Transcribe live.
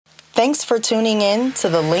Thanks for tuning in to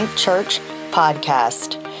the Link Church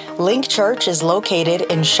podcast. Link Church is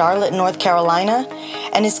located in Charlotte, North Carolina,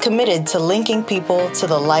 and is committed to linking people to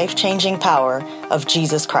the life-changing power of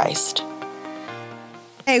Jesus Christ.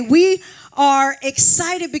 Hey, we are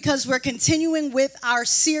excited because we're continuing with our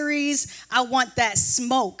series, I Want That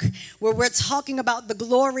Smoke, where we're talking about the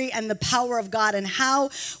glory and the power of God and how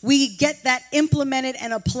we get that implemented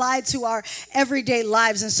and applied to our everyday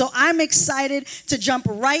lives. And so I'm excited to jump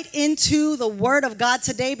right into the Word of God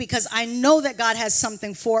today because I know that God has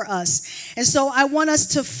something for us. And so I want us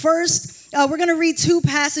to first we're going to read two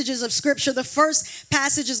passages of Scripture. The first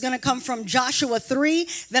passage is going to come from Joshua 3.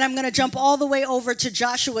 Then I'm going to jump all the way over to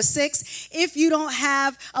Joshua 6. If you don't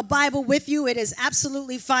have a Bible with you, it is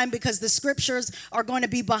absolutely fine because the Scriptures are going to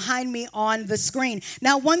be behind me on the screen.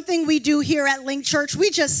 Now, one thing we do here at Link Church, we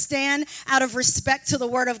just stand out of respect to the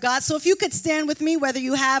Word of God. So if you could stand with me, whether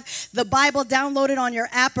you have the Bible downloaded on your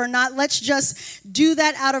app or not, let's just do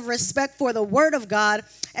that out of respect for the Word of God.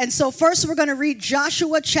 And so first we're going to read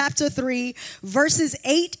Joshua chapter 3, verses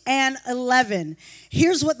 8 and 11.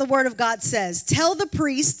 Here's what the Word of God says. Tell the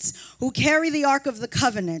priests who carry the Ark of the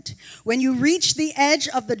Covenant, when you reach the edge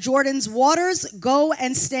of the Jordan's waters, go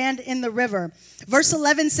and stand in the river. Verse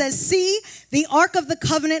 11 says, see, the Ark of the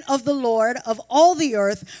Covenant of the Lord of all the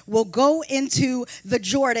earth will go into the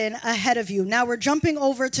Jordan ahead of you. Now we're jumping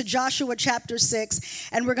over to Joshua chapter 6,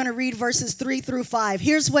 and we're going to read verses 3 through 5.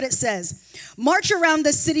 Here's what it says. March around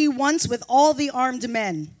the city once with all the armed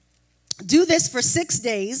men. Do this for 6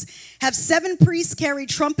 days. Have 7 priests carry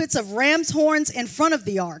trumpets of ram's horns in front of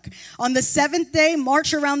the ark. On the 7th day,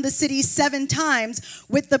 march around the city 7 times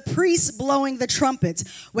with the priests blowing the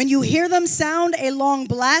trumpets. When you hear them sound a long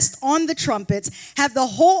blast on the trumpets, have the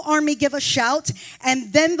whole army give a shout,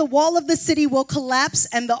 and then the wall of the city will collapse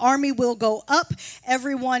and the army will go up,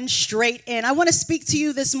 everyone straight in. I want to speak to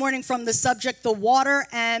you this morning from the subject, the water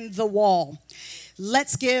and the wall.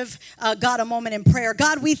 Let's give God a moment in prayer.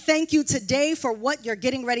 God, we thank you today for what you're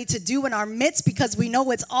getting ready to do in our midst because we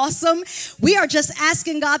know it's awesome. We are just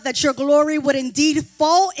asking, God, that your glory would indeed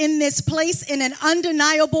fall in this place in an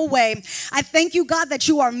undeniable way. I thank you, God, that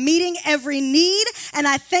you are meeting every need. And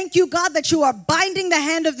I thank you, God, that you are binding the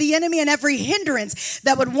hand of the enemy and every hindrance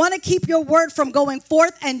that would want to keep your word from going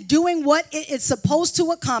forth and doing what it is supposed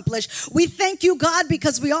to accomplish. We thank you, God,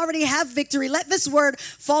 because we already have victory. Let this word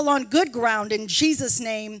fall on good ground in Jesus'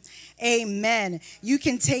 name, amen. You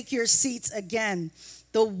can take your seats again.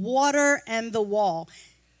 The water and the wall.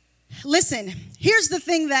 Listen, here's the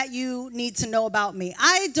thing that you need to know about me.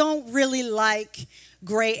 I don't really like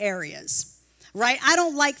gray areas, right? I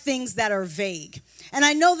don't like things that are vague. And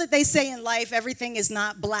I know that they say in life everything is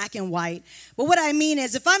not black and white. But what I mean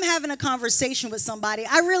is if I'm having a conversation with somebody,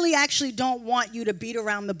 I really actually don't want you to beat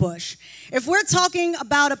around the bush. If we're talking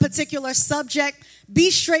about a particular subject, be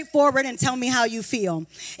straightforward and tell me how you feel.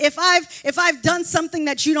 If I've done something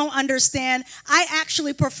that you don't understand, I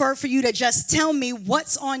actually prefer for you to just tell me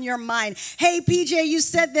what's on your mind. Hey, PJ, you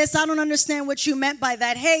said this. I don't understand what you meant by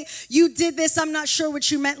that. Hey, you did this. I'm not sure what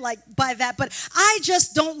you meant by that. But I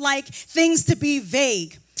just don't like things to be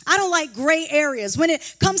vague. I don't like gray areas. When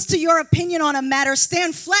it comes to your opinion on a matter,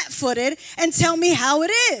 stand flat-footed and tell me how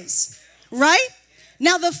it is, right?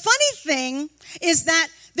 Now, the funny thing is that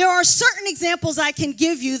there are certain examples I can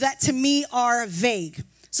give you that to me are vague.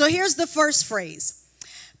 So here's the first phrase.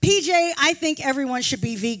 PJ, I think everyone should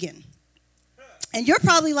be vegan. And you're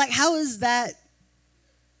probably like, how is that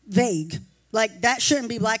vague? Like, that shouldn't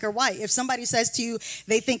be black or white. If somebody says to you,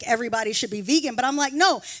 they think everybody should be vegan. But I'm like,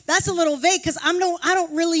 no, that's a little vague because I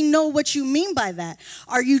don't really know what you mean by that.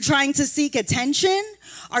 Are you trying to seek attention?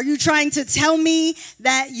 Are you trying to tell me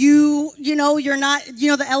that you're not,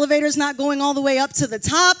 the elevator's not going all the way up to the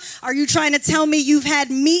top? Are you trying to tell me you've had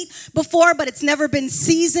meat before, but it's never been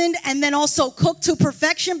seasoned and then also cooked to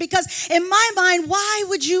perfection? Because in my mind, why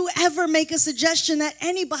would you ever make a suggestion that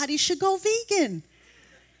anybody should go vegan?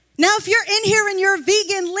 Now, if you're in here and you're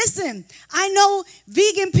vegan, listen, I know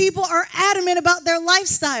vegan people are adamant about their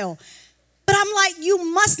lifestyle. But I'm like,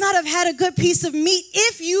 you must not have had a good piece of meat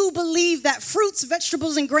if you believe that fruits,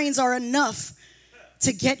 vegetables, and grains are enough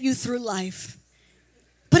to get you through life.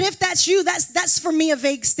 But if that's you, that's for me a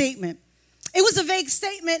vague statement. It was a vague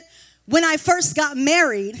statement when I first got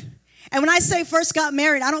married. And when I say first got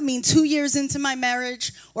married, I don't mean 2 years into my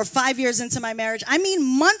marriage or 5 years into my marriage. I mean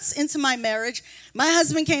months into my marriage. My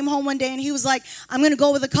husband came home one day and he was like, I'm going to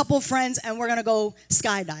go with a couple of friends and we're going to go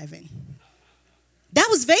skydiving. That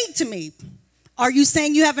was vague to me. Are you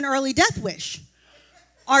saying you have an early death wish?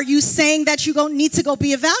 Are you saying that you don't need to go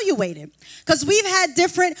be evaluated? Because we've had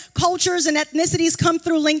different cultures and ethnicities come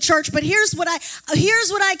through Link Church, but here's what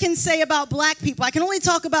I can say about black people. I can only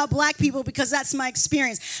talk about black people because that's my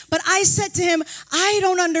experience. But I said to him, I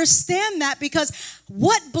don't understand that, because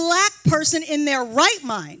what black person in their right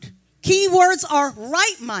mind, keywords are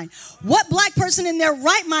right mind, what black person in their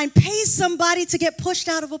right mind pays somebody to get pushed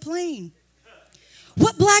out of a plane?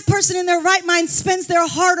 What black person in their right mind spends their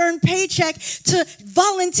hard-earned paycheck to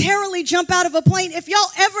voluntarily jump out of a plane? If y'all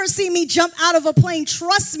ever see me jump out of a plane,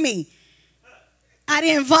 trust me, I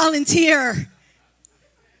didn't volunteer.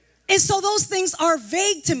 And so those things are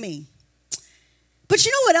vague to me. But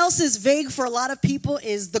you know what else is vague for a lot of people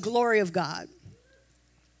is the glory of God.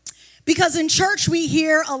 Because in church we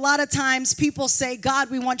hear a lot of times people say, God,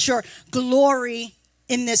 we want your glory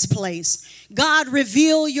in this place. God,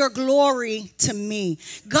 reveal your glory to me.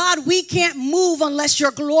 God, we can't move unless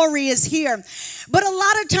your glory is here. But a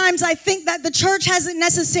lot of times I think that the church hasn't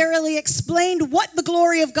necessarily explained what the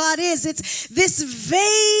glory of God is. It's this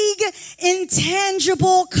vague,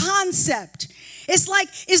 intangible concept. It's like,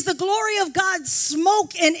 is the glory of God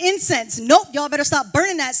smoke and incense? Nope, y'all better stop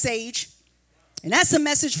burning that sage. And that's a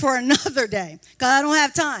message for another day, because I don't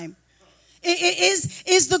have time.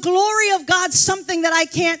 Is the glory of God something that I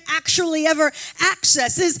can't actually ever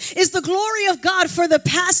access? Is the glory of God for the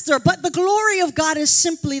pastor? But the glory of God is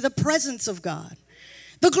simply the presence of God.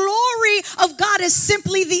 The glory of God is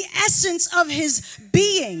simply the essence of his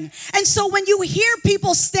being. And so when you hear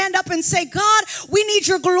people stand up and say, God, we need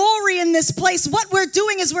your glory in this place, what we're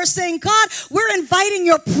doing is we're saying, God, we're inviting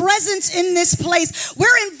your presence in this place.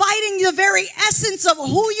 We're inviting the very essence of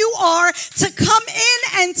who you are to come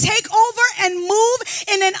in and take over and move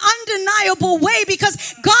in an undeniable way.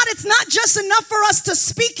 Because God, it's not just enough for us to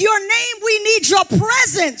speak your name. We need your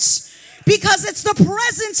presence. Because it's the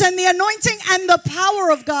presence and the anointing and the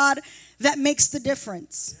power of God that makes the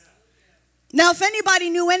difference. Now, if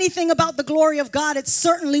anybody knew anything about the glory of God, it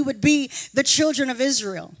certainly would be the children of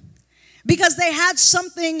Israel. Because they had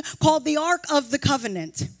something called the Ark of the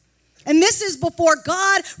Covenant. And this is before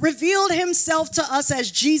God revealed himself to us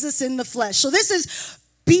as Jesus in the flesh. So this is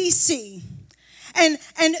BC. And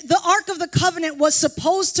the Ark of the Covenant was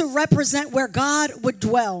supposed to represent where God would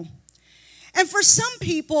dwell. And for some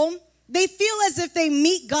people, they feel as if they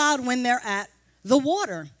meet God when they're at the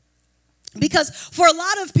water. Because for a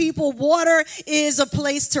lot of people, water is a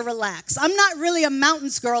place to relax. I'm not really a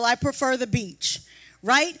mountains girl. I prefer the beach,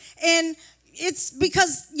 right? And it's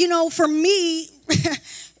because, for me,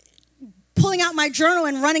 pulling out my journal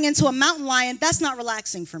and running into a mountain lion, that's not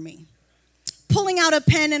relaxing for me. Pulling out a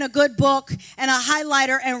pen and a good book and a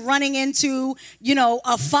highlighter and running into,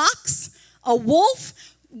 a fox, a wolf.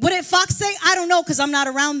 What did fox say? I don't know, because I'm not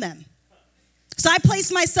around them. So I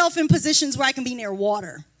place myself in positions where I can be near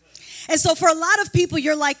water. And so for a lot of people,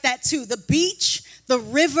 you're like that too. The beach, the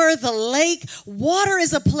river, the lake, water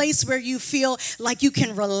is a place where you feel like you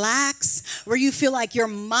can relax, where you feel like your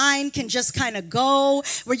mind can just kind of go,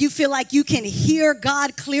 where you feel like you can hear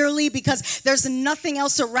God clearly because there's nothing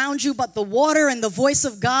else around you but the water and the voice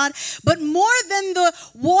of God. But more than the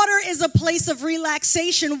water is a place of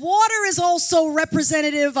relaxation, water is also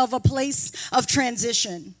representative of a place of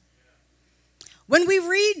transition. When we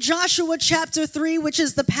read Joshua chapter 3, which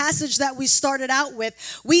is the passage that we started out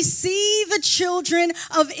with, we see the children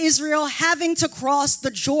of Israel having to cross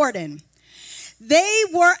the Jordan. They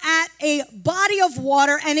were at a body of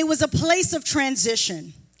water, and it was a place of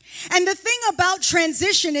transition. And the thing about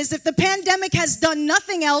transition is, if the pandemic has done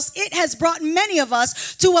nothing else, it has brought many of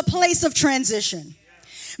us to a place of transition.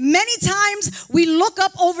 Many times we look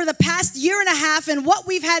up over the past year and a half and what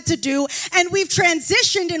we've had to do, and we've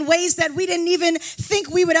transitioned in ways that we didn't even think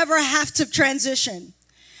we would ever have to transition.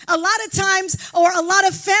 A lot of times, or a lot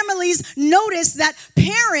of families notice that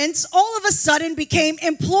parents all of a sudden became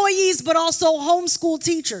employees but also homeschool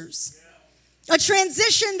teachers. A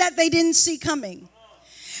transition that they didn't see coming.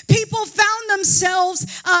 People found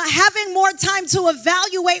themselves having more time to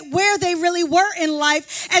evaluate where they really were in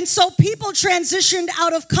life. And so people transitioned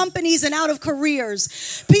out of companies and out of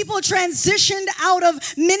careers. People transitioned out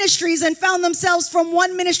of ministries and found themselves from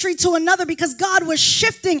one ministry to another because God was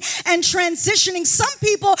shifting and transitioning. Some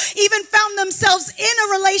people even found themselves in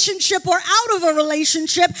a relationship or out of a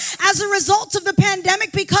relationship as a result of the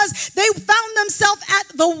pandemic because they found themselves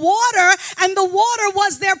at the water, and the water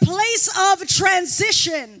was their place of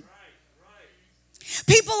transition.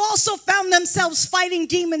 People also found themselves fighting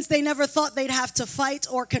demons they never thought they'd have to fight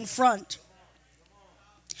or confront.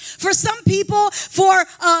 For some people, for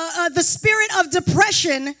the spirit of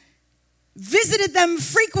depression visited them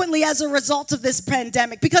frequently as a result of this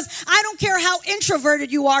pandemic, because I don't care how introverted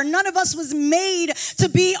you are, none of us was made to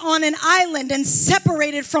be on an island and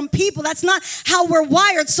separated from people. That's not how we're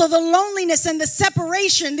wired. So the loneliness and the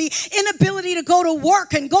separation, the inability to go to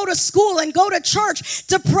work and go to school and go to church,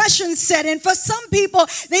 depression set in. For some people,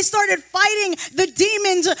 they started fighting the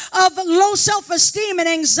demons of low self-esteem and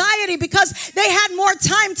anxiety because they had more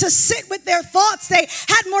time to sit with their thoughts. They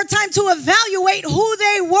had more time to evaluate who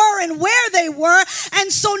they were and where they were.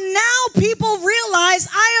 And so now people realize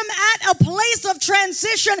I am at a place of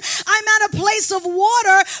transition. I'm at a place of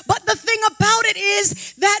water. But the thing about it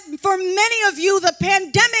is that for many of you, the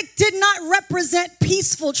pandemic did not represent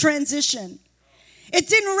peaceful transition. It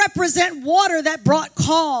didn't represent water that brought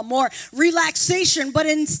calm or relaxation, but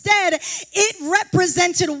instead it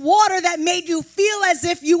represented water that made you feel as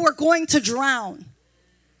if you were going to drown.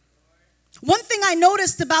 One thing I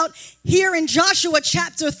noticed about here in Joshua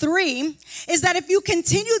chapter 3 is that if you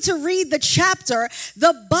continue to read the chapter,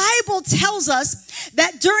 the Bible tells us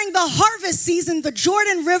that during the harvest season, the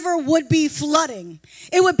Jordan River would be flooding.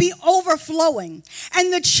 It would be overflowing.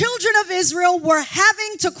 And the children of Israel were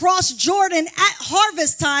having to cross Jordan at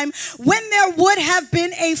harvest time when there would have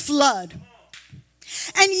been a flood.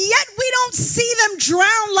 And yet we don't see them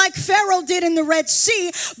drown like Pharaoh did in the Red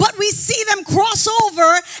Sea, but we see them cross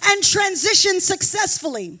over and transition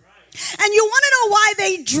successfully. And you want to know why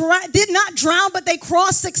they did not drown, but they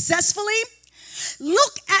crossed successfully?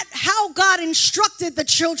 Look at how God instructed the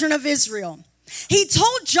children of Israel. He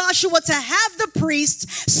told Joshua to have the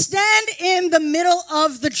priests stand in the middle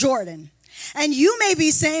of the Jordan. And you may be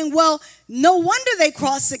saying, well, no wonder they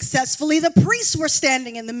crossed successfully. The priests were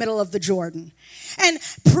standing in the middle of the Jordan. And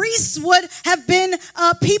priests would have been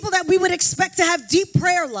people that we would expect to have deep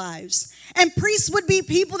prayer lives. And priests would be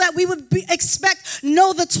people that we would expect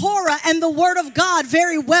know the Torah and the Word of God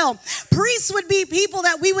very well. Priests would be people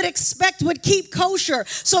that we would expect would keep kosher.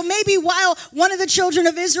 So maybe while one of the children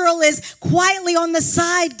of Israel is quietly on the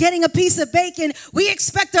side getting a piece of bacon, we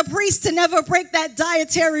expect a priest to never break that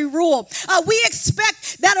dietary rule. We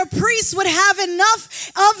expect that a priest would have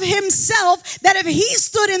enough of himself that if he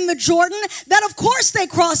stood in the Jordan, that of course they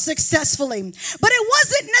crossed successfully. But it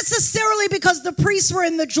wasn't necessarily because the priests were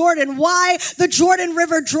in the Jordan. Why the Jordan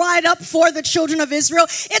River dried up for the children of Israel?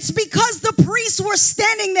 It's because the priests were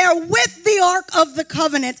standing there with the Ark of the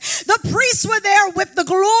Covenant. The priests were there with the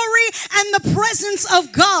glory and the presence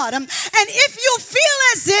of God. And if you feel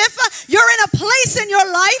as if you're in a place in your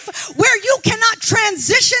life where you cannot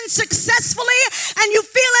transition successfully and you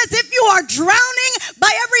feel as if you are drowning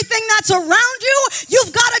by everything that's around you,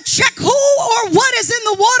 you've got to check who or what is in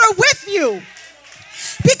the water with you.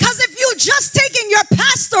 Because if you just taking your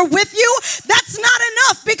pastor with you, that's not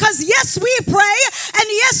enough. Because yes, we pray, and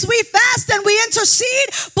yes, we fast and we intercede,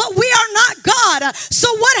 but we are not God. So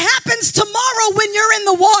what happens tomorrow when you're in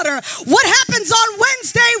the water? What happens on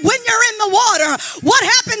Wednesday when you're in the water? What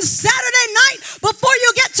happens Saturday night before you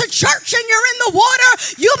get to church and you're in the water?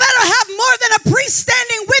 You better have more than a priest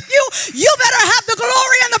standing with you. You better have the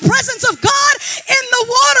glory and the presence of God in the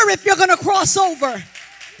water if you're going to cross over.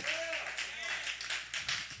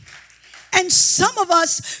 And some of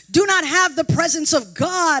us do not have the presence of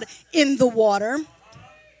God in the water.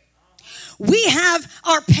 We have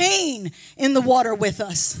our pain in the water with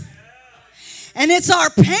us. And it's our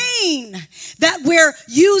pain that we're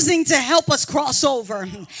using to help us cross over.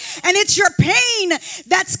 And it's your pain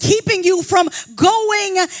that's keeping you from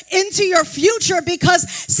going into your future, because,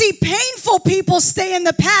 see, painful people stay in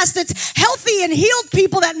the past. It's healthy and healed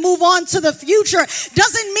people that move on to the future.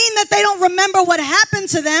 Doesn't mean that they don't remember what happened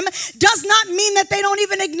to them. Does not mean that they don't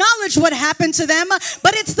even acknowledge what happened to them.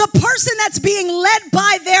 But it's the person that's being led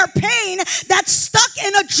by their pain that's stuck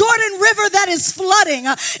in a Jordan River that is flooding.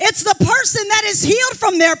 It's the person that is healed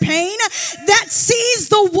from their pain that sees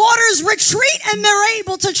the waters retreat and they're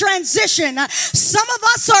able to transition. Some of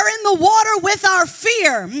us are in the water with our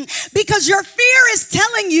fear, because your fear is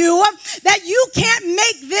telling you that you can't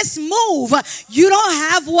make this move. You don't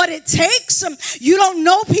have what it takes. You don't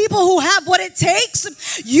know people who have what it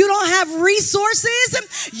takes. You don't have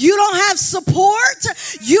resources. You don't have support.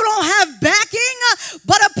 You don't have backing.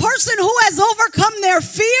 But a person who has overcome their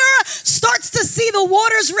fear starts to see the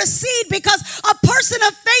waters recede, because a person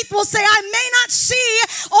of faith will say, I may not see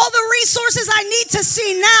all the resources I need to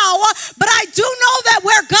see now, but I do know that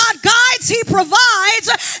where God guides, He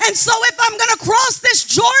provides. And so if I'm going to cross this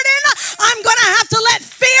Jordan, I'm going to have to let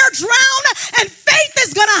fear drown, and faith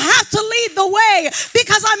is going to have to lead the way,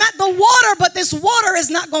 because I'm at the water, but this water is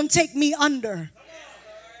not going to take me under.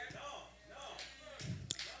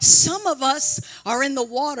 some of us are in the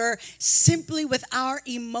water simply with our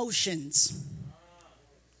emotions.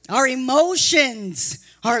 Our emotions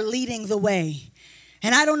are leading the way.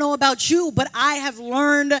 And I don't know about you, but I have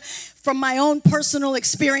learned from my own personal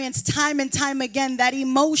experience time and time again that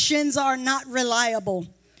emotions are not reliable.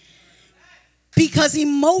 Because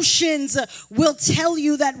emotions will tell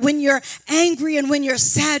you that when you're angry and when you're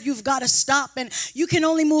sad, you've got to stop. And you can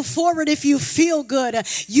only move forward if you feel good.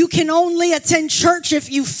 You can only attend church if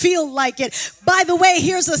you feel like it. By the way,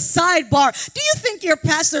 here's a sidebar. Do you think your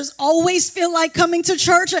pastors always feel like coming to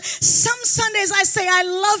church? Some Sundays I say, I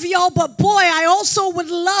love y'all, but boy, I also would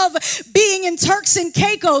love being in Turks and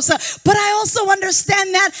Caicos. But I also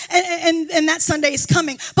understand that, and that Sunday is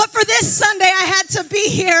coming. But for this Sunday, I had to be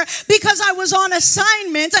here because I was on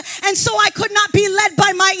assignment, and so I could not be led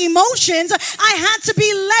by my emotions. I had to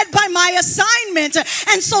be led by my assignment.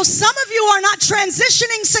 And so some of you are not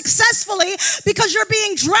transitioning successfully because you're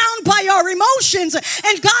being drowned by your emotions.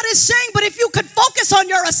 And God is saying, but if you could focus on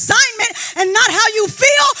your assignment and not how you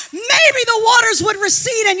feel, maybe the waters would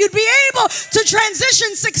recede and you'd be able to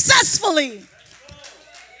transition successfully.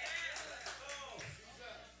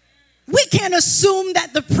 We can't assume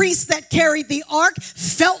that the priests that carried the ark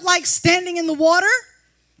felt like standing in the water.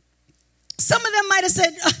 Some of them might have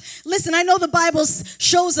said, listen, I know the Bible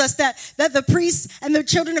shows us that the priests and the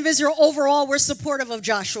children of Israel overall were supportive of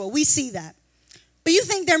Joshua. We see that. But you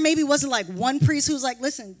think there maybe wasn't like one priest who was like,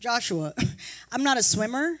 listen, Joshua, I'm not a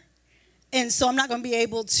swimmer, and so I'm not going to be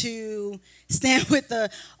able to stand with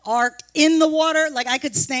the ark in the water. Like I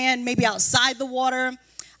could stand maybe outside the water.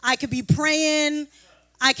 I could be praying.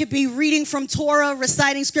 I could be reading from Torah,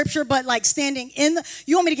 reciting scripture, but like standing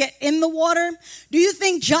you want me to get in the water? Do you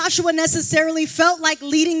think Joshua necessarily felt like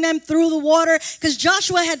leading them through the water? Because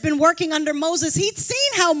Joshua had been working under Moses. He'd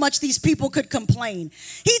seen how much these people could complain.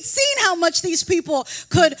 He'd seen how much these people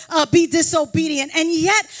could be disobedient. And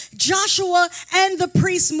yet Joshua and the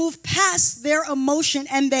priests moved past their emotion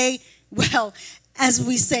and they, well, as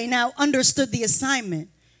we say now, understood the assignment.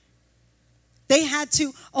 They had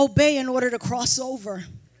to obey in order to cross over.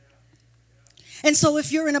 And so if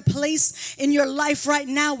you're in a place in your life right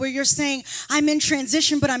now where you're saying, I'm in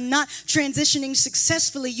transition, but I'm not transitioning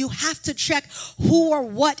successfully, you have to check who or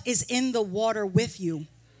what is in the water with you.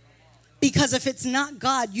 Because if it's not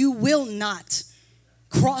God, you will not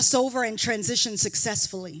cross over and transition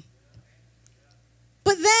successfully.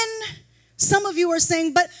 But then some of you are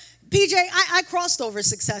saying, but PJ, I crossed over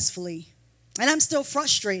successfully, and I'm still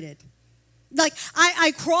frustrated. Like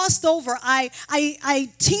I crossed over. I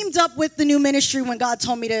teamed up with the new ministry when God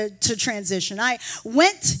told me to transition. I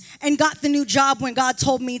went and got the new job when God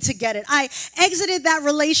told me to get it. I exited that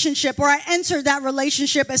relationship, or I entered that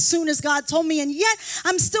relationship as soon as God told me, and yet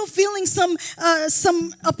I'm still feeling some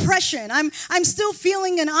oppression. I'm still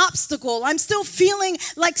feeling an obstacle. I'm still feeling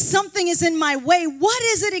like something is in my way. What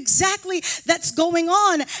is it exactly that's going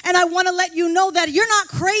on? And I want to let you know that you're not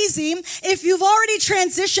crazy if you've already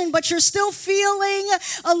transitioned, but you're still feeling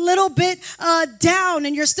a little bit down,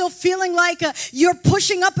 and you're still feeling like you're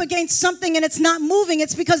pushing up against something and it's not moving.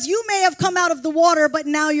 It's because you may have come out of the water, but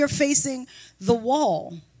now you're facing the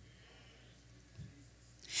wall.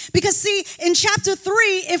 Because see, in chapter 3,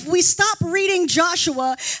 if we stop reading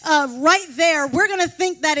Joshua right there, we're going to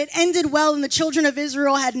think that it ended well and the children of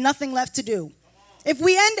Israel had nothing left to do. If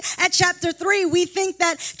we end at chapter 3, we think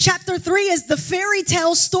that chapter 3 is the fairy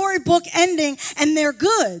tale storybook ending and they're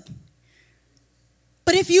good.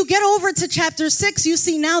 But if you get over to chapter 6, you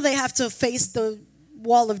see now they have to face the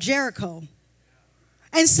wall of Jericho.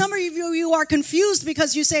 And some of you are confused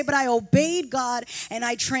because you say, but I obeyed God and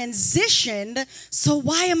I transitioned, so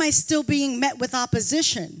why am I still being met with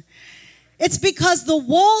opposition? It's because the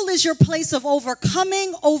wall is your place of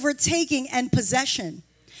overcoming, overtaking, and possession.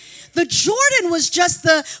 The Jordan was just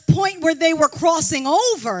the point where they were crossing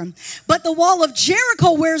over, but the wall of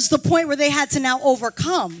Jericho was the point where they had to now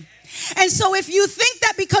overcome. And so if you think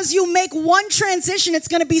that because you make one transition, it's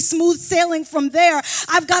going to be smooth sailing from there,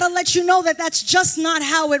 I've got to let you know that that's just not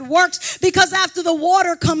how it works, because after the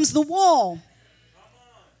water comes the wall.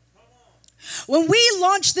 When we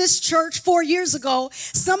launched this church 4 years ago,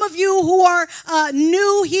 some of you who are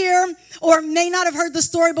new here or may not have heard the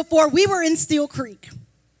story before, we were in Steel Creek.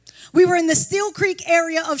 We were in the Steel Creek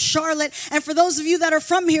area of Charlotte. And for those of you that are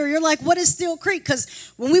from here, you're like, what is Steel Creek?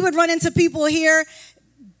 Because when we would run into people here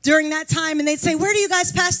during that time and they'd say, where do you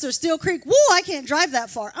guys pastor? Steel Creek. Woo, I can't drive that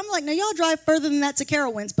far. I'm like, now y'all drive further than that to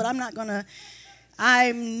Carowinds, but I'm not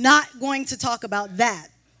going to talk about that.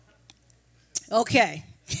 Okay.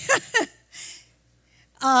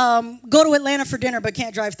 Go to Atlanta for dinner, but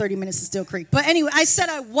can't drive 30 minutes to Steel Creek. But anyway, I said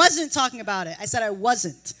I wasn't talking about it. I said I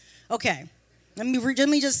wasn't. Okay. Let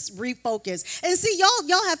me just refocus. And see,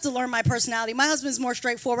 y'all have to learn my personality. My husband's more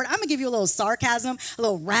straightforward. I'm going to give you a little sarcasm, a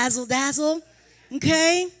little razzle-dazzle,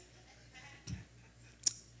 okay?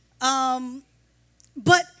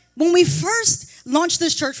 But when we first launched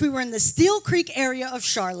this church, we were in the Steel Creek area of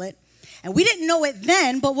Charlotte. And we didn't know it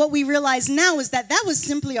then, but what we realize now is that was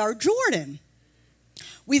simply our Jordan.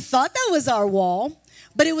 We thought that was our wall,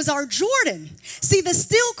 but it was our Jordan. See, the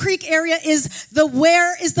Steel Creek area is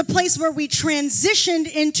the place where we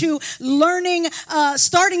transitioned into learning,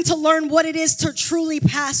 starting to learn what it is to truly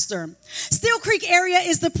pastor. Steel Creek area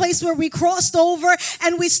is the place where we crossed over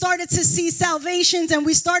and we started to see salvations, and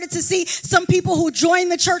we started to see some people who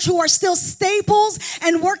joined the church who are still staples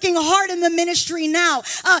and working hard in the ministry now.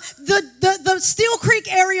 The Steel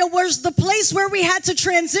Creek area was the place where we had to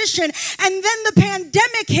transition, and then the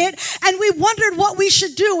pandemic hit and we wondered what we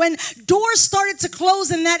should do, and doors started to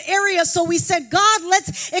close in that area. So we said, God,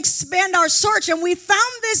 let's expand our search, and we found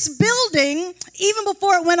this building even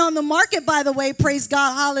before it went on the market, by the way. Praise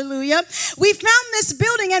God, hallelujah. We found this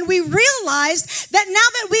building and we realized that now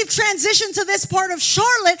that we've transitioned to this part of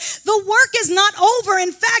Charlotte, the work is not over.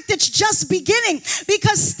 In fact, it's just beginning,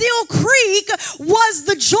 because Steel Creek was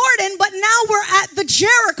the Jordan, but now we're at the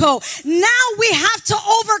Jericho. Now we have to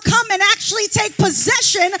overcome and actually take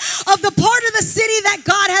possession of the part of the city that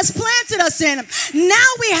God has planted us in. Now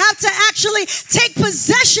we have to actually take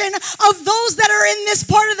possession of those that are in this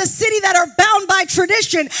part of the city that are bound by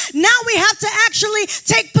tradition. Now we have to actually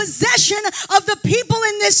take possession of the people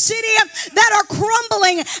in this city that are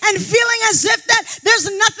crumbling and feeling as if that there's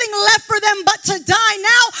nothing left for them but to die.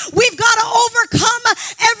 Now we've got to overcome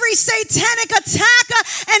every satanic attack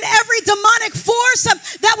and every demonic force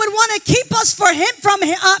that would want to keep us from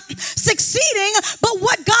succeeding. But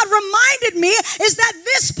what God reminded me is that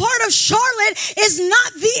this part of Charlotte is not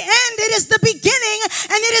the end, it is the beginning,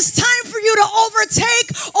 and it is time for you to overtake,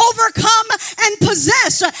 overcome, and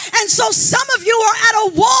possess. And so some of you are at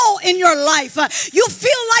a wall in your life. You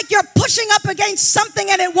feel like you're pushing up against something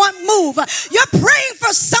and it won't move. You're praying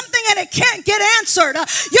for something and it can't get answered.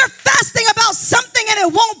 You're fasting about something and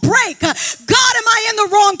it won't break. God, am I in the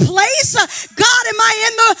wrong place? God, am I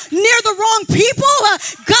near the wrong people?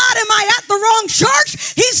 God, am I at the wrong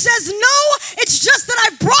church? He says, no, it's just that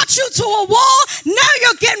I've brought you to a wall. Now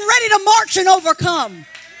you're getting ready to march and overcome.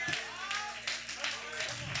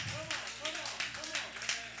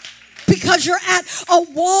 Because you're at a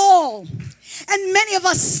wall. And many of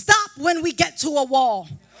us stop when we get to a wall.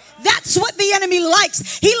 That's what the enemy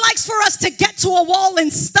likes. He likes for us to get to a wall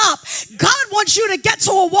and stop. God wants you to get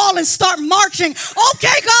to a wall and start marching.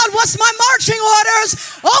 Okay, God, what's my marching orders?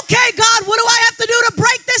 Okay, God, what do I have to do to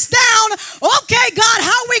break this down? Okay, God,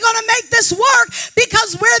 how are we going to make this work?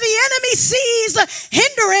 Because where the enemy sees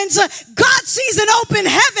hindrance, God sees an open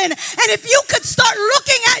heaven. And if you could start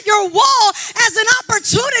looking at your wall as an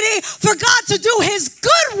opportunity for God to do his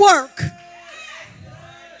good work,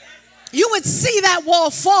 you would see that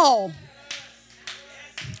wall fall.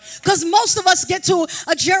 Because most of us get to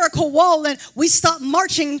a Jericho wall and we stop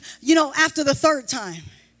marching, after the third time.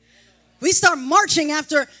 We start marching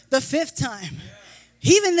after the fifth time.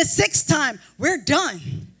 Even the sixth time, we're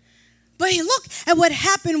done. But look at what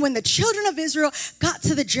happened when the children of Israel got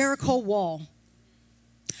to the Jericho wall.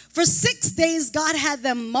 For 6 days, God had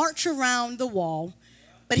them march around the wall,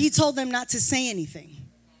 but he told them not to say anything.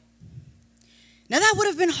 Now, that would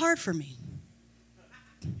have been hard for me.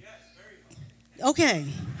 Okay.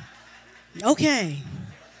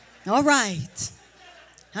 All right.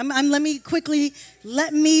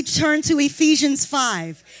 Let me turn to Ephesians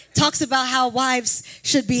 5. Talks about how wives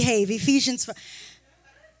should behave. Ephesians 5.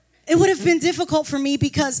 It would have been difficult for me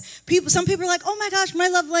because some people are like, oh my gosh, my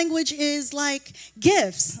love language is like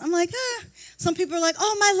gifts. I'm like, Some people are like,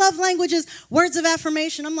 oh, my love language is words of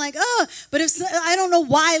affirmation. I'm like, but I don't know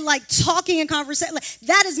why, like talking and conversation,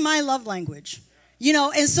 that is my love language.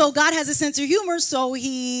 And so God has a sense of humor, so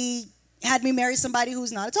he had me marry somebody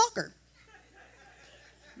who's not a talker.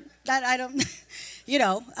 That I don't,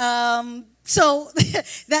 so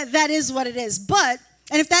that is what it is.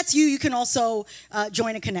 And if that's you, you can also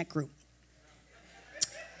join a Connect group.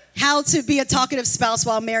 How to be a talkative spouse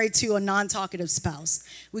while married to a non-talkative spouse.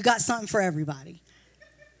 We got something for everybody.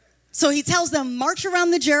 So he tells them, march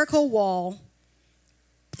around the Jericho wall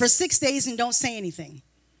for 6 days and don't say anything.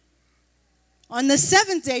 On the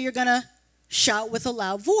seventh day, you're going to shout with a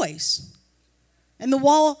loud voice. And the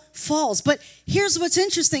wall falls. But here's what's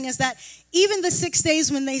interesting is that even the 6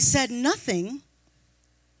 days when they said nothing,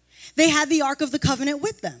 they had the Ark of the Covenant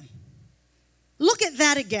with them. Look at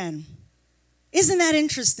that again. Isn't that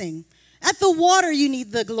interesting? At the water, you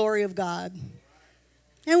need the glory of God.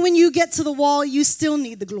 And when you get to the wall, you still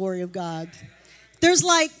need the glory of God. There's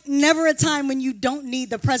like never a time when you don't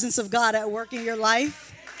need the presence of God at work in your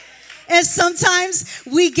life. And sometimes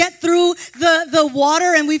we get through the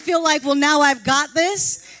water and we feel like, well, now I've got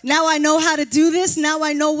this. Now I know how to do this. Now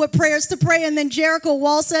I know what prayers to pray. And then Jericho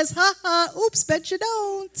wall says, ha ha, oops, bet you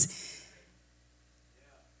don't.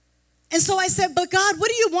 And so I said, but God, what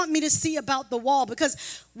do you want me to see about the wall?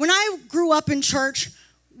 Because when I grew up in church,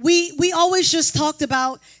 we always just talked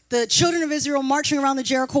about the children of Israel marching around the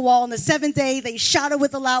Jericho wall. On the seventh day, they shouted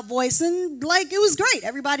with a loud voice, and like it was great.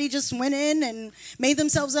 Everybody just went in and made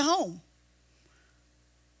themselves at home.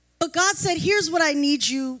 But God said, here's what I need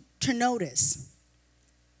you to notice.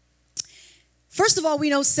 First of all, we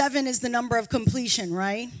know 7 is the number of completion,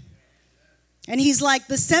 right? And he's like,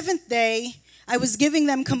 the 7th day, I was giving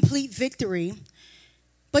them complete victory.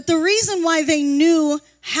 But the reason why they knew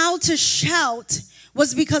how to shout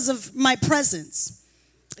was because of my presence.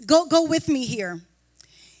 Go with me here.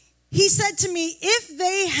 He said to me, if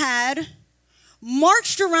they had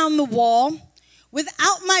marched around the wall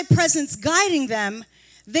without my presence guiding them,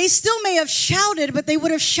 they still may have shouted, but they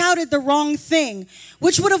would have shouted the wrong thing,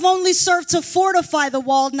 which would have only served to fortify the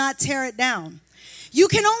wall, not tear it down. You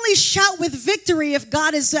can only shout with victory if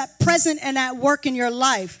God is present and at work in your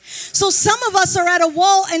life. So some of us are at a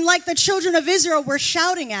wall, and like the children of Israel, we're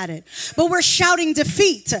shouting at it. But we're shouting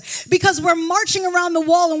defeat because we're marching around the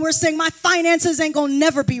wall and we're saying, my finances ain't going to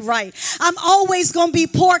never be right. I'm always going to be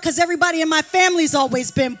poor because everybody in my family's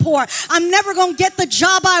always been poor. I'm never going to get the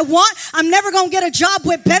job I want. I'm never going to get a job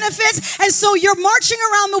with benefits. And so you're marching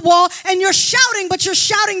around the wall and you're shouting, but you're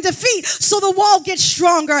shouting defeat. So the wall gets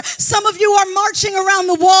stronger. Some of you are marching around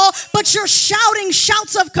the wall, but you're shouting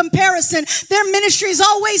shouts of comparison. Their ministries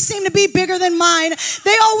always seem to be bigger than mine.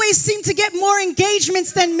 They always seem to get more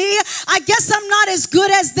engagements than me. I guess I'm not as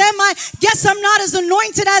good as them. I guess I'm not as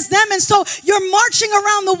anointed as them. And so you're marching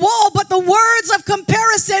around the wall, but the words of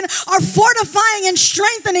comparison are fortifying and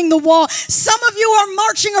strengthening the wall. Some of you are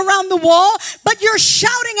marching around the wall, but you're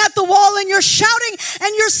shouting at the wall, and you're shouting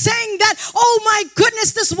and you're saying that, oh my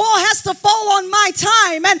goodness, this wall has to fall on my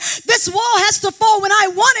time, and this wall has to fall when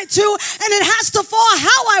I want it to, and it has to fall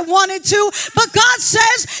how I want it to. But God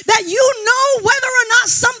says that you know whether or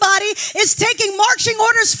not somebody is taking marching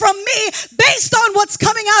orders from me based on what's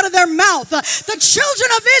coming out of their mouth. The children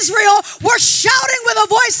of Israel were shouting with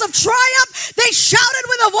a voice of triumph. They shouted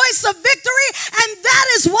with a voice of victory, and that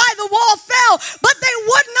is why the wall fell. But they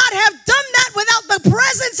would not have done that without the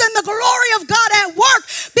presence and the glory of God at work,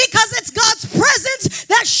 because it's God's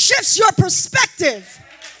presence that shifts your perspective.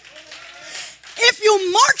 If you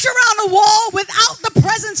march around a wall without the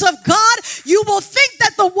presence of God, you will think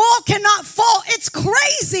that the wall cannot fall. It's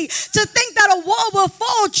crazy to think that a wall will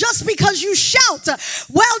fall just because you shout.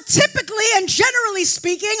 Well, typically and generally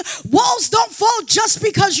speaking, walls don't fall just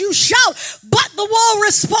because you shout, but the wall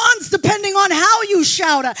responds depending on how you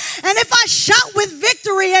shout. And if I shout with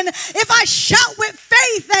victory, and if I shout with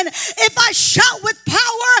faith, and if I shout with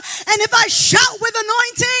power, and if I shout with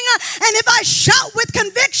anointing, and if I shout with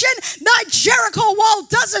conviction, my Jericho wall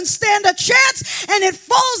doesn't stand a chance, and it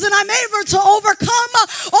falls, and I'm able to overcome,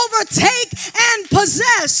 overtake, and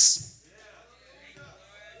possess.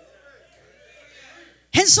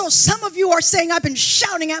 And so some of you are saying, I've been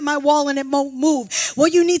shouting at my wall and it won't move. Well,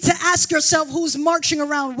 you need to ask yourself, who's marching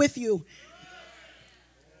around with you?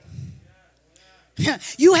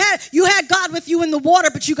 You had God with you in the water,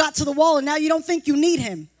 but you got to the wall and now you don't think you need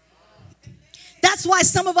him. That's why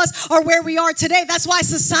some of us are where we are today. That's why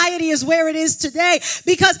society is where it is today.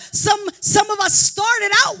 Because some of us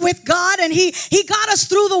started out with God and he got us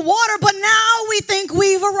through the water, but now we think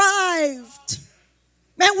we've arrived.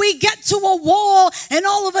 And we get to a wall and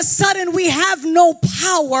all of a sudden we have no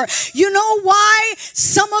power. You know why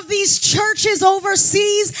some of these churches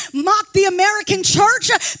overseas mock the American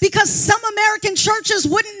church? Because some American churches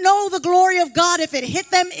wouldn't know the glory of God if it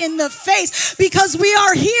hit them in the face. Because we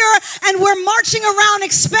are here and we're marching around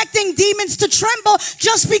expecting demons to tremble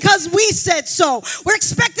just because we said so. We're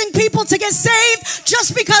expecting people to get saved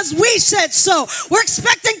just because we said so. We're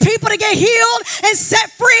expecting people to get healed and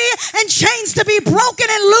set free and chains to be broken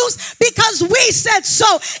and loose because we said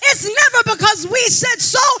so. It's never because we said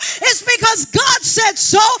so. It's because God said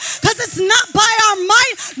so. Because it's not by our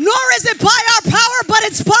might, nor is it by our power, but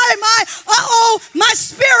it's by my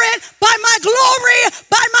spirit, by my glory,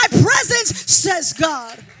 by my presence, says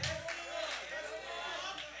God.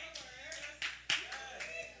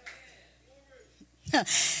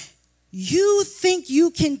 You think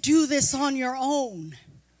you can do this on your own.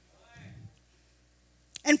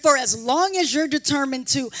 And for as long as you're determined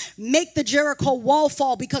to make the Jericho wall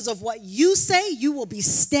fall because of what you say, you will be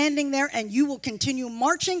standing there and you will continue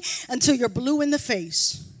marching until you're blue in the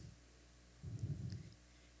face.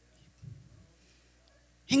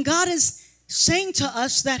 And God is saying to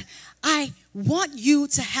us that I want you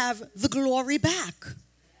to have the glory back.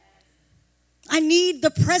 I need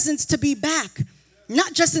the presence to be back.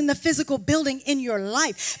 Not just in the physical building in your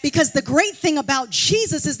life. Because the great thing about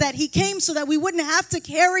Jesus is that he came so that we wouldn't have to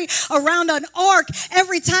carry around an ark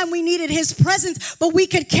every time we needed his presence, but we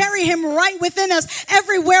could carry him right within us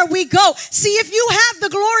everywhere we go. See, if you have the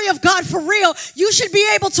glory of God for real, you should be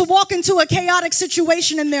able to walk into a chaotic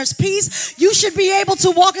situation and there's peace. You should be able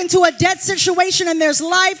to walk into a dead situation and there's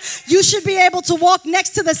life. You should be able to walk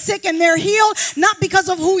next to the sick and they're healed, not because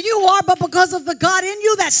of who you are, but because of the God in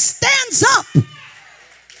you that stands up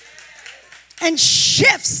and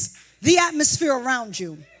shifts the atmosphere around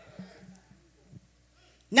you.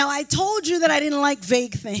 Now, I told you that I didn't like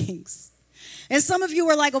vague things. And some of you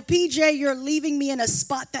are like, oh, PJ, you're leaving me in a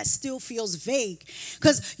spot that still feels vague.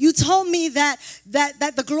 Because you told me that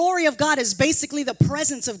the glory of God is basically the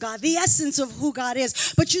presence of God, the essence of who God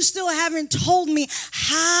is. But you still haven't told me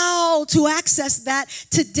how to access that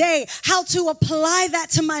today, how to apply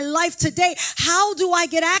that to my life today. How do I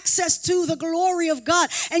get access to the glory of God?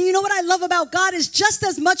 And you know what I love about God is just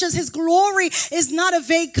as much as his glory is not a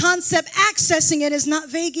vague concept, accessing it is not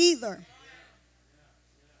vague either.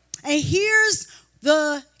 And here's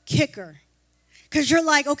the kicker. Because you're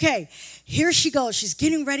like, okay, here she goes. She's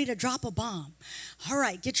getting ready to drop a bomb. All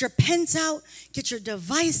right, get your pens out, get your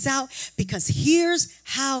device out, because here's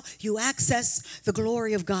how you access the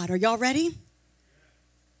glory of God. Are y'all ready?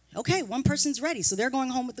 Okay, one person's ready, so they're going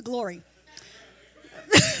home with the glory.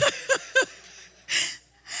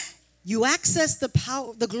 You access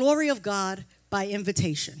the glory of God by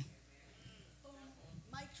invitation.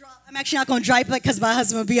 I'm actually not going to drive it because my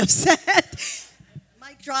husband would be upset.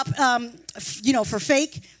 Mic drop, for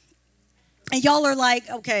fake. And y'all are like,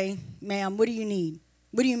 okay, ma'am, what do you need?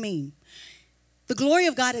 What do you mean? The glory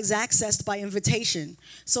of God is accessed by invitation.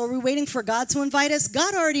 So are we waiting for God to invite us?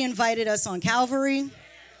 God already invited us on Calvary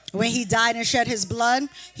when he died and shed his blood.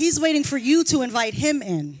 He's waiting for you to invite him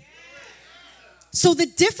in. So the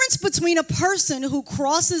difference between a person who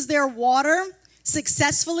crosses their water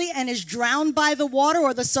successfully and is drowned by the water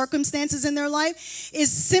or the circumstances in their life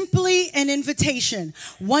is simply an invitation.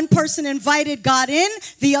 One person invited God in,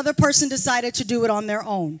 the other person decided to do it on their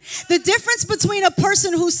own. The difference between a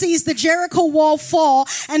person who sees the Jericho wall fall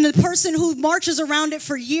and the person who marches around it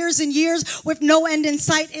for years and years with no end in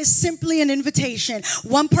sight is simply an invitation.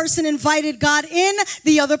 One person invited God in,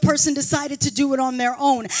 the other person decided to do it on their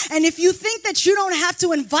own. And if you think that you don't have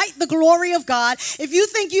to invite the glory of God, if you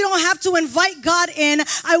think you don't have to invite God in,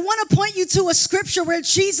 I want to point you to a scripture where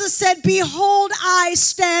Jesus said, behold, I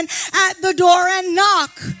stand at the door and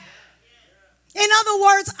knock. In other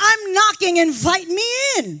words, I'm knocking, invite me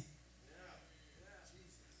in.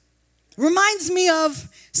 Reminds me of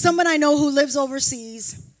someone I know who lives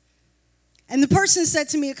overseas. And the person said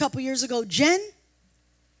to me a couple years ago, Jen,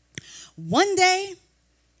 one day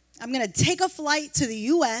I'm going to take a flight to the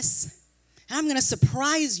U.S., and I'm going to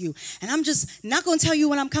surprise you. And I'm just not going to tell you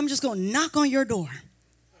when I'm coming, just going to knock on your door.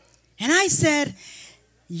 And I said,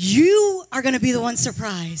 you are going to be the one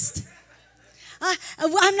surprised.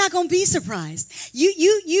 I'm not going to be surprised.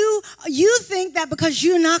 You think that because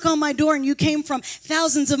you knock on my door and you came from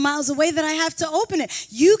thousands of miles away that I have to open it.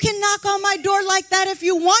 You can knock on my door like that if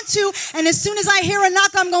you want to. And as soon as I hear a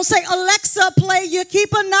knock, I'm going to say, Alexa, play You Keep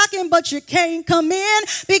a Knocking, But You Can't Come In,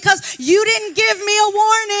 because you didn't give me a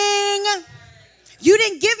warning. You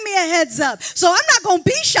didn't give me a heads up. So I'm not going to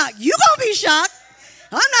be shocked. You're going to be shocked.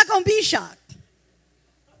 I'm not going to be shocked.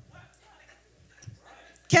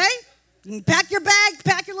 Okay? You can pack your bag,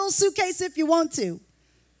 pack your little suitcase if you want to.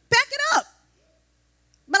 Pack it up.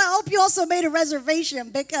 But I hope you also made a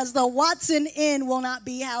reservation, because the Watson Inn will not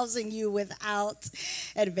be housing you without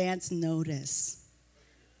advance notice.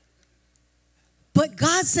 But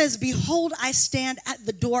God says, behold, I stand at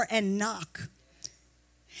the door and knock.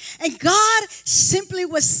 And God simply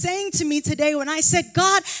was saying to me today when I said,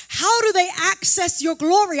 God, how do they access your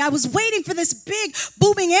glory? I was waiting for this big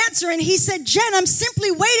booming answer, and he said, Jen, I'm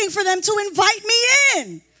simply waiting for them to invite me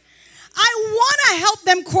in. I want to help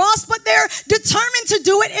them cross, but they're determined to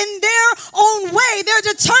do it in their own way. They're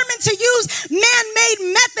determined to use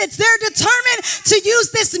man-made methods. They're determined to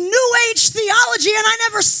use this new age theology, and I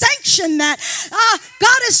never sanctioned that.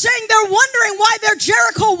 God is saying they're wondering why their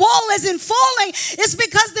Jericho wall isn't falling. It's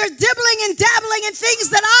because they're dibbling and dabbling in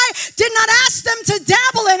things that I did not ask them to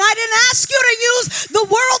dabble in. I didn't ask you to use the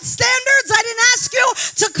world standards. I didn't ask you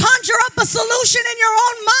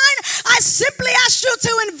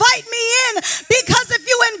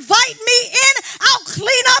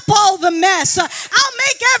mess. I'll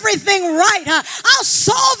make everything right. I'll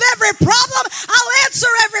solve every problem. I'll answer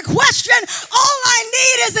every question. All I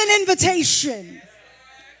need is an invitation.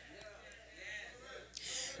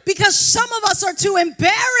 Because some of us are too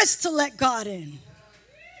embarrassed to let God in.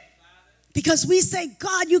 Because we say,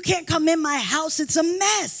 God, you can't come in my house. It's a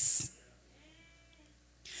mess.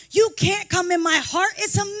 You can't come in my heart.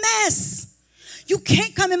 It's a mess. You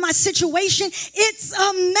can't come in my situation. It's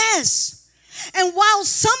a mess. And while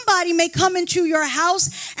somebody may come into your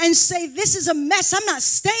house and say, this is a mess, I'm not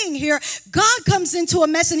staying here, God comes into a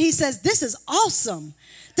mess and he says, this is awesome.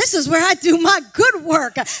 This is where I do my good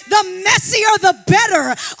work. The messier, the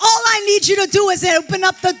better. All I need you to do is open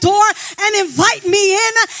up the door and invite me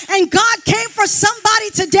in. And God came for somebody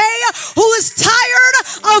today who is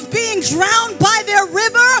tired of being drowned by their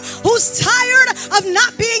river, who's tired of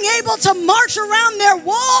not being able to march around their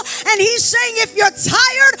wall. And he's saying, if you're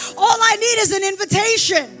tired, all I need is an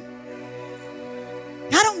invitation.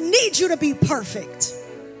 I don't need you to be perfect.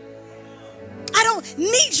 I don't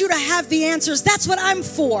need you to have the answers. That's what I'm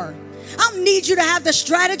for. I don't need you to have the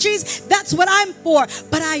strategies. That's what I'm for.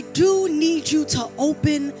 But I do need you to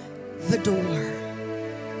open the door.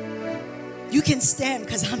 You can stand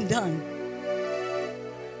because I'm done.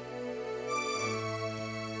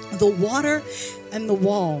 The water and the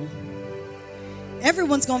wall.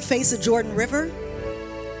 Everyone's going to face a Jordan River.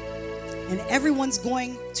 And everyone's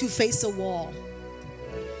going to face a wall.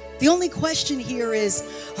 The only question here is,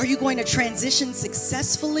 are you going to transition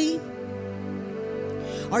successfully?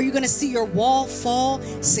 Are you going to see your wall fall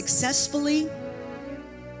successfully?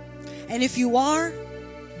 And if you are,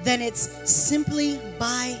 then it's simply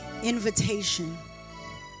by invitation.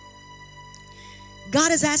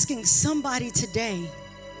 God is asking somebody today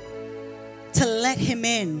to let him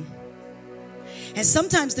in. And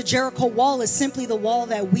sometimes the Jericho wall is simply the wall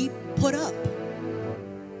that we put up.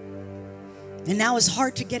 And now it's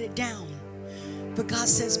hard to get it down. But God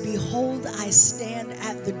says, behold, I stand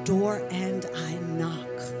at the door and I knock.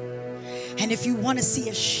 And if you want to see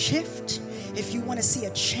a shift, if you want to see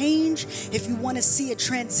a change, if you want to see a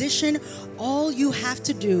transition, all you have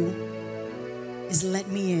to do is let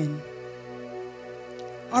me in.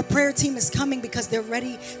 Our prayer team is coming because they're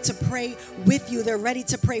ready to pray with you. They're ready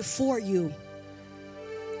to pray for you.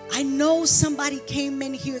 I know somebody came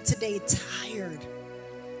in here today tired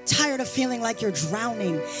of feeling like you're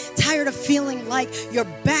drowning, tired of feeling like your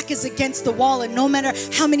back is against the wall, and no matter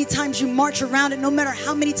how many times you march around it, no matter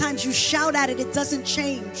how many times you shout at it, it doesn't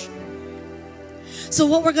change. So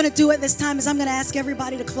what we're going to do at this time is I'm going to ask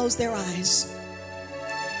everybody to close their eyes.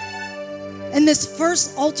 And this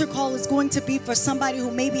first altar call is going to be for somebody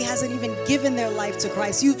who maybe hasn't even given their life to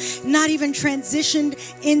Christ. You've not even transitioned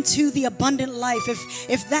into the abundant life.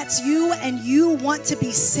 If that's you and you want to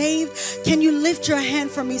be saved, can you lift your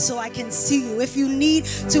hand for me so I can see you? If you need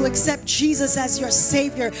to accept Jesus as your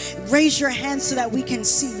Savior, raise your hand so that we can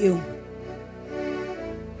see you.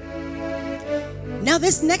 Now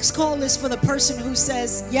this next call is for the person who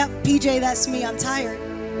says, yep, PJ, that's me, I'm tired.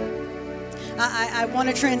 I want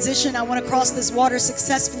to transition. I want to cross this water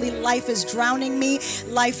successfully. Life is drowning me.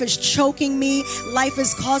 Life is choking me. Life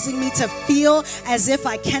is causing me to feel as if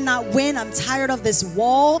I cannot win. I'm tired of this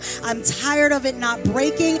wall. I'm tired of it not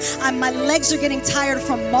breaking. My legs are getting tired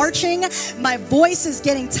from marching. My voice is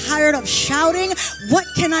getting tired of shouting. What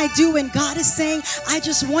can I do? And God is saying, I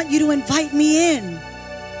just want you to invite me in.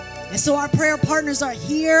 And so our prayer partners are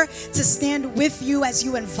here to stand with you as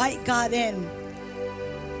you invite God in.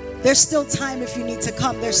 There's still time if you need to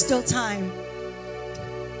come. There's still time.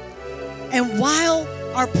 And while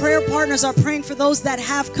our prayer partners are praying for those that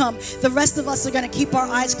have come, the rest of us are going to keep our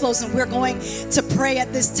eyes closed and we're going to pray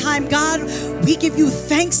at this time. God, we give you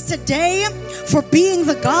thanks today for being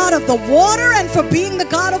the God of the water and for being the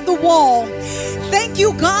God of the wall. Thank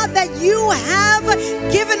you, God, that you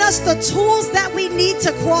have given us the tools that we need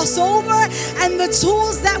to cross over and the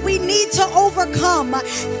tools that we need to overcome.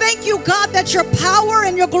 Thank you, God, that your power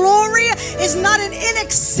and your glory is not an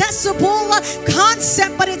inaccessible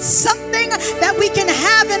concept, but it's something that we can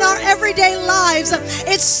have in our everyday lives.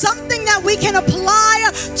 It's something that we can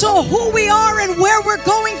apply to who we are and where we're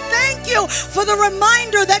going. Thank you for the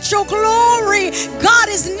reminder that your glory, God,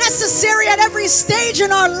 is necessary at every stage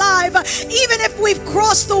in our life. Even if we've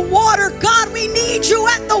crossed the water, God, we need you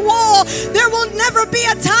at the wall. There will never be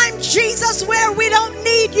a time, Jesus, where we don't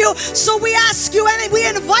need you. So we ask you and we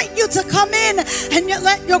invite you to come in and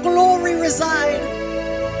let your glory reside.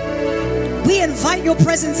 We invite your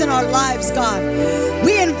presence in our lives, God.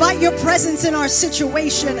 We invite your presence in our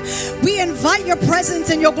situation. We invite your presence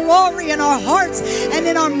and your glory in our hearts and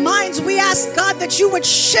in our minds. We ask, God, that you would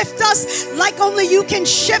shift us like only you can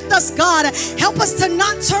shift us, God. Help us to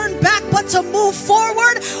not turn back, but to move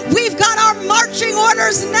forward. We've got our marching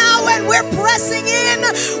orders now and we're pressing in.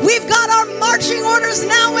 We've got our marching orders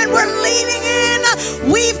now and we're leaning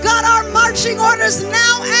in. We've got our marching orders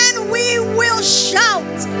now and we will shout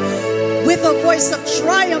with a voice of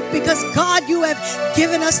triumph because, God, you have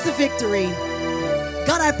given us the victory.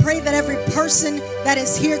 God, I pray that every person that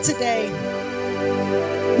is here today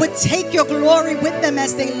would take your glory with them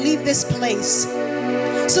as they leave this place,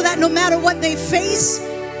 so that no matter what they face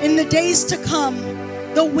in the days to come,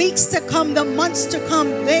 the weeks to come, the months to come,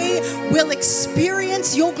 they will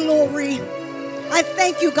experience your glory. I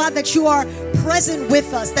thank you, God, that you are present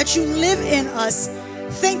with us, that you live in us.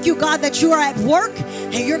 Thank you, God, that you are at work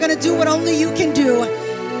and you're going to do what only you can do.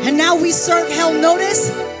 And now we serve hell notice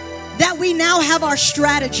that we now have our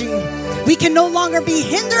strategy. We can no longer be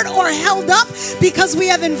hindered or held up because we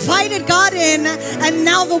have invited God in and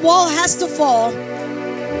now the wall has to fall.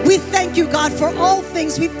 We thank you, God, for all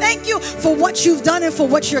things. We thank you for what you've done and for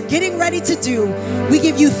what you're getting ready to do. We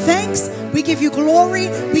give you thanks, we give you glory,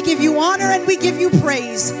 we give you honor, and we give you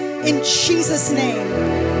praise. In Jesus' name,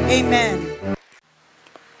 amen.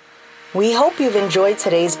 We hope you've enjoyed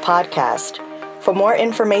today's podcast. For more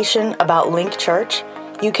information about Link Church,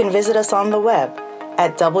 you can visit us on the web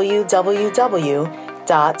at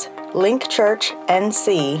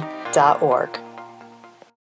www.linkchurchnc.org.